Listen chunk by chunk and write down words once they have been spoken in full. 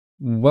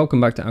Welcome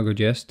back to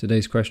AlgoJS.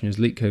 Today's question is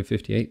LeetCode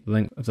 58, the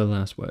length of the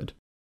last word.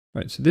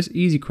 Right, so this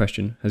easy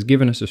question has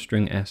given us a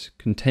string S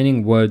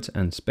containing words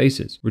and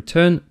spaces.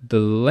 Return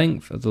the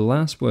length of the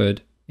last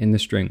word in the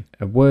string.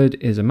 A word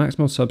is a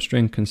maximal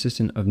substring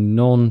consisting of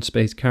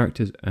non-space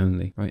characters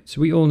only, right?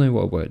 So we all know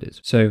what a word is.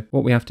 So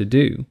what we have to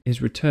do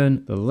is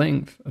return the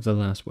length of the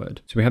last word.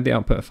 So we have the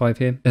output of 5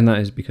 here, and that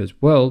is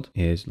because world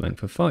is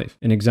length of 5.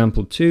 In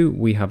example 2,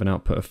 we have an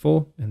output of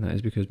 4, and that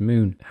is because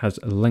moon has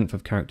a length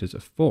of characters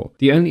of 4.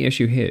 The only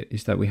issue here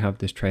is that we have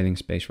this trailing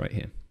space right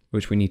here,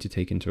 which we need to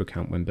take into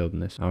account when building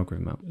this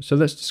algorithm out. So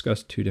let's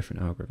discuss two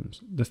different algorithms.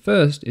 The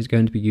first is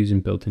going to be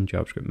using built-in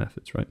JavaScript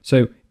methods, right?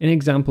 So in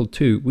example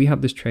 2, we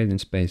have this trailing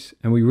space,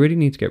 and we really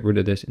need to get rid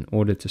of this in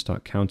order to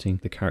start counting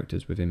the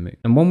characters within moon.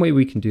 And one way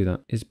we can do that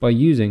is by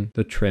using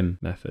the trim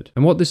method.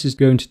 And what this is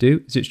going to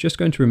do is it's just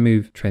going to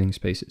remove trailing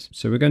spaces.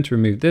 So we're going to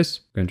remove this,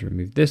 we're going to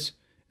remove this,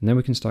 and then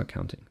we can start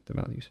counting the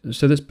values.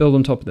 So let's build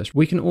on top of this.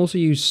 We can also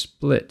use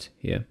split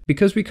here.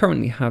 Because we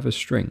currently have a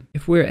string,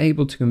 if we're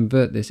able to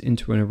convert this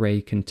into an array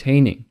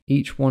containing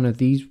each one of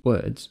these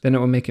words, then it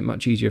will make it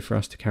much easier for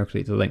us to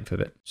calculate the length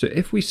of it. So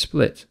if we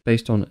split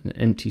based on an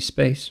empty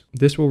space,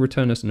 this will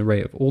return us an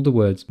array of all the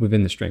words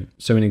within the string.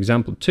 So in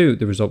example 2,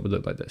 the result would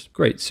look like this.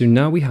 Great, so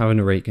now we have an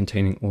array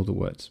containing all the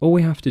words. All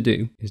we have to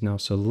do is now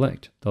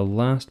select the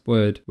last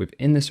word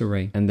within this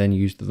array and then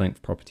use the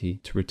length property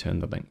to return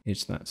the length.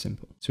 It's that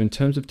simple. So in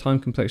terms of time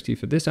complexity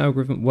for this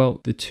algorithm, well,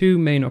 the two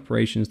main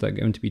operations that are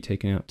going to be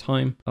taking out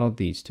time are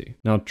these two.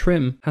 Now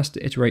trim has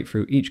to iterate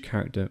through each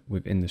character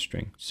within the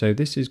string. So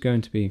this is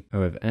going to be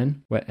O over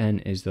n, where n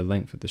is the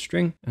length of the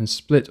string, and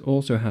split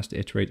also has to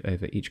iterate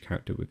over each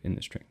character within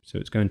the string. So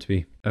it's going to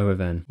be O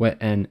of n, where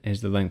n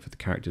is the length of the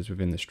characters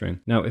within the string.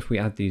 Now if we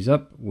add these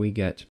up, we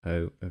get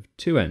O of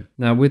 2n.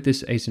 Now with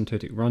this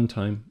asymptotic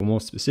runtime, or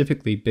more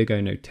specifically big O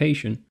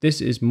notation,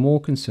 this is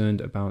more concerned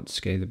about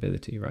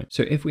scalability, right?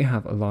 So if we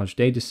have a large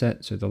data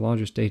set, so the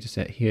largest data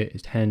set here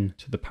is 10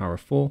 to the power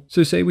of 4.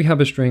 So say we have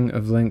a string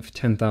of length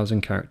 10,000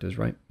 characters,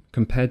 right?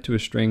 Compared to a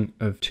string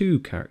of 2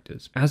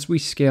 characters. As we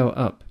scale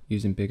up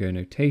using big O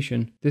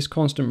notation, this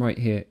constant right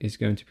here is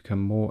going to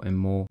become more and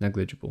more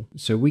negligible.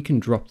 So we can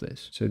drop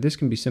this. So this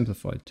can be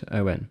simplified to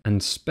on.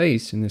 And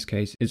space in this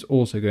case is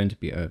also going to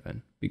be O of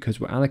n, because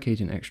we're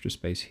allocating extra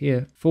space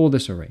here for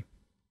this array.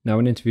 Now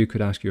an interview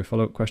could ask you a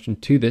follow-up question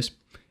to this,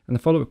 and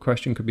the follow-up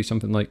question could be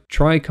something like,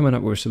 try coming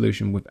up with a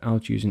solution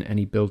without using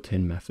any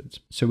built-in methods.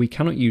 So we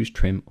cannot use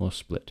trim or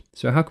split.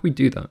 So how can we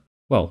do that?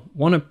 Well,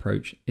 one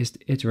approach is to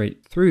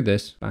iterate through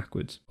this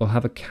backwards. We'll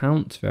have a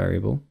count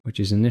variable, which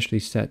is initially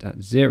set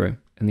at 0.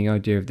 And the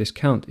idea of this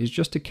count is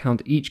just to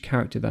count each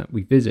character that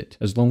we visit,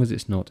 as long as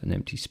it's not an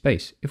empty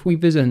space. If we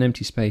visit an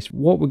empty space,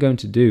 what we're going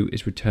to do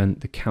is return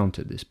the count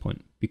at this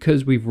point.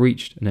 Because we've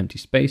reached an empty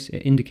space, it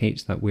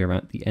indicates that we're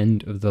at the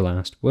end of the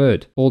last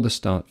word, or the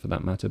start for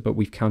that matter, but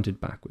we've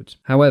counted backwards.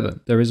 However,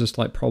 there is a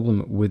slight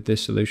problem with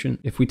this solution.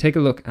 If we take a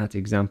look at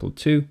example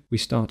 2, we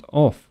start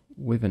off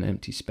with an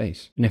empty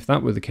space. And if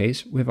that were the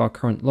case, with our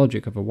current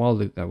logic of a while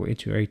loop that we're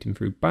iterating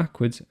through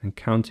backwards and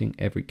counting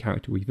every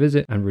character we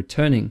visit and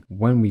returning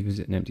when we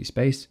visit an empty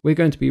space, we're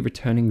going to be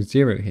returning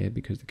 0 here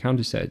because the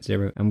count is set at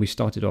 0 and we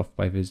started off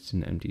by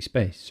visiting an empty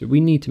space. So we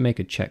need to make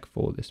a check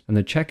for this. And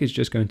the check is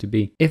just going to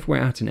be, if we're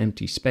at an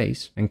empty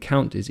space and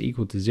count is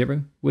equal to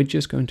 0, we're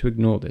just going to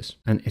ignore this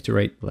and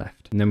iterate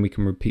left. And then we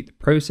can repeat the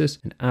process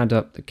and add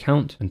up the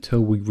count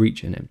until we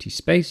reach an empty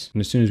space.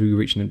 And as soon as we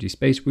reach an empty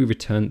space, we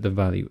return the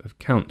value of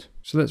count.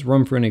 So let's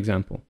run through an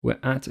example. We're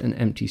at an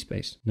empty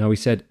space. Now we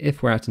said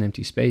if we're at an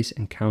empty space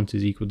and count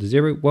is equal to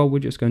 0, well, we're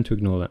just going to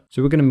ignore that.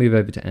 So we're going to move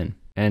over to n.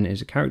 N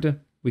is a character.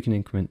 We can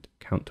increment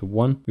count to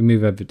 1. We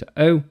move over to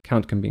O.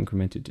 Count can be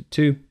incremented to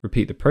 2.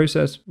 Repeat the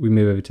process. We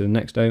move over to the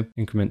next O.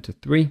 Increment to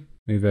 3.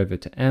 Move over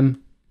to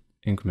M.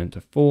 Increment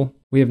to 4.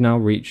 We have now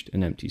reached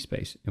an empty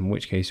space, in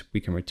which case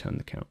we can return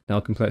the count. Now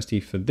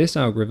complexity for this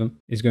algorithm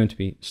is going to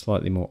be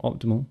slightly more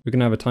optimal. We're going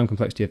to have a time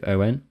complexity of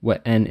on,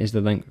 where n is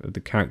the length of the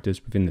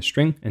characters within the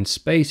string, and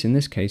space in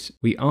this case,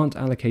 we aren't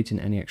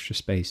allocating any extra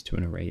space to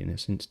an array in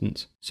this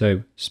instance.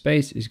 So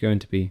space is going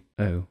to be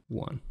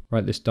O1.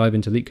 Right, let's dive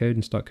into LeetCode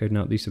and start coding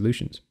out these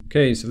solutions.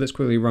 Okay, so let's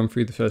quickly run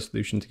through the first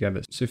solution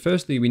together. So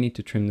firstly, we need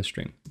to trim the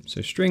string.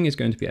 So string is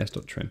going to be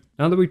s.trim.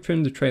 Now that we've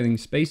trimmed the trailing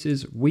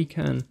spaces, we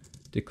can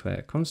declare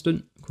a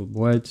constant called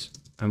words,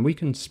 and we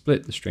can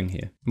split the string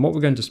here. And what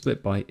we're going to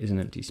split by is an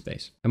empty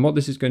space. And what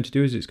this is going to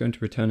do is it's going to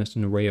return us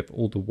an array of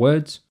all the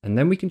words, and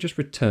then we can just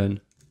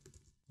return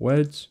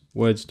words,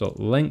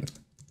 words.length.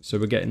 So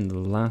we're getting the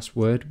last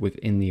word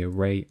within the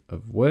array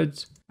of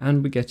words,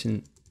 and we're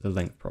getting the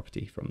length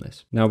property from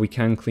this. Now we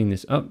can clean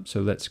this up.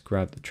 So let's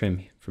grab the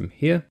trim from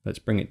here. Let's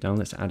bring it down.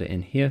 Let's add it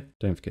in here.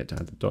 Don't forget to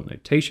add the dot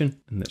notation,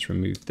 and let's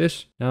remove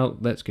this. Now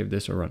let's give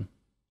this a run.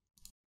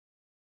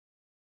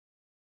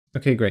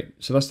 Okay, great.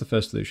 So that's the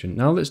first solution.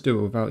 Now let's do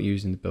it without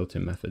using the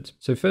built-in methods.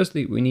 So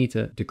firstly, we need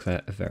to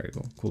declare a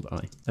variable called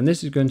I, and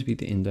this is going to be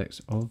the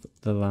index of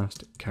the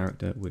last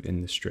character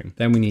within the string.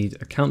 Then we need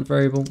a count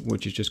variable,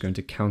 which is just going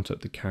to count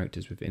up the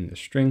characters within the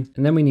string.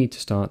 And then we need to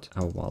start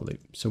our while loop.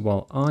 So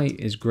while I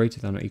is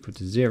greater than or equal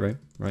to 0,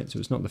 right? So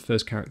it's not the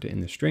first character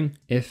in the string.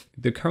 If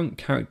the current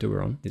character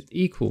we're on is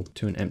equal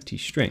to an empty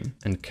string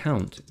and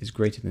count is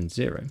greater than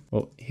 0,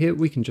 well, here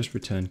we can just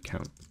return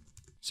count.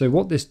 So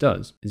what this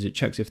does is it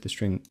checks if the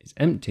string is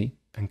empty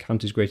and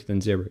count is greater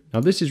than 0.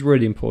 Now this is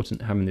really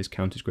important, having this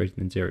count is greater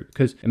than 0,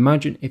 because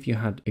imagine if you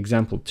had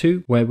example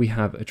 2 where we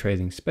have a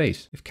trailing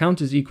space. If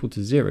count is equal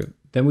to 0,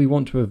 then we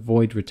want to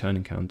avoid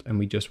returning count and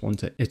we just want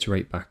to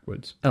iterate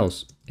backwards.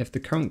 Else, if the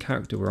current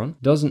character we're on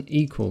doesn't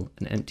equal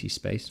an empty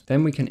space,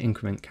 then we can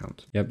increment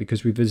count,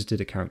 because we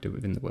visited a character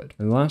within the word.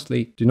 And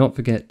lastly, do not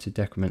forget to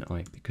decrement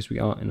I, because we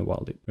are in a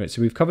while loop. Right,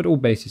 so we've covered all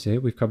bases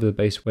here. We've covered the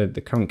base where the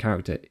current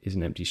character is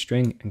an empty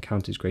string and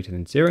count is greater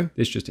than 0.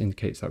 This just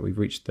indicates that we've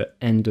reached the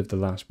end of the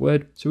last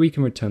word, so we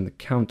can return the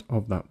count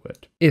of that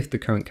word. If the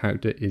current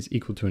character is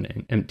equal to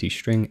an empty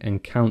string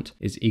and count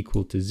is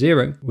equal to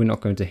 0, we're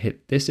not going to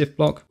hit this if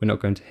block, we're not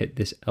going to hit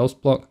this else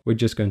block, we're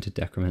just going to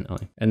decrement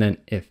I. And then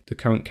if the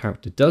current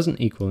character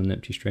doesn't equal an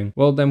empty string,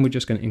 well then we're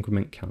just going to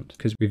increment count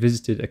because we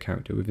visited a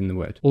character within the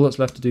word. All that's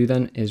left to do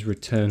then is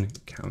return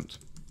count.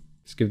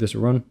 Let's give this a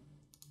run.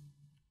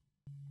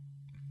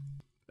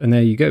 And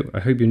there you go. I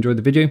hope you enjoyed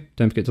the video.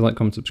 Don't forget to like,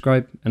 comment,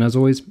 subscribe, and as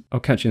always, I'll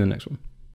catch you in the next one.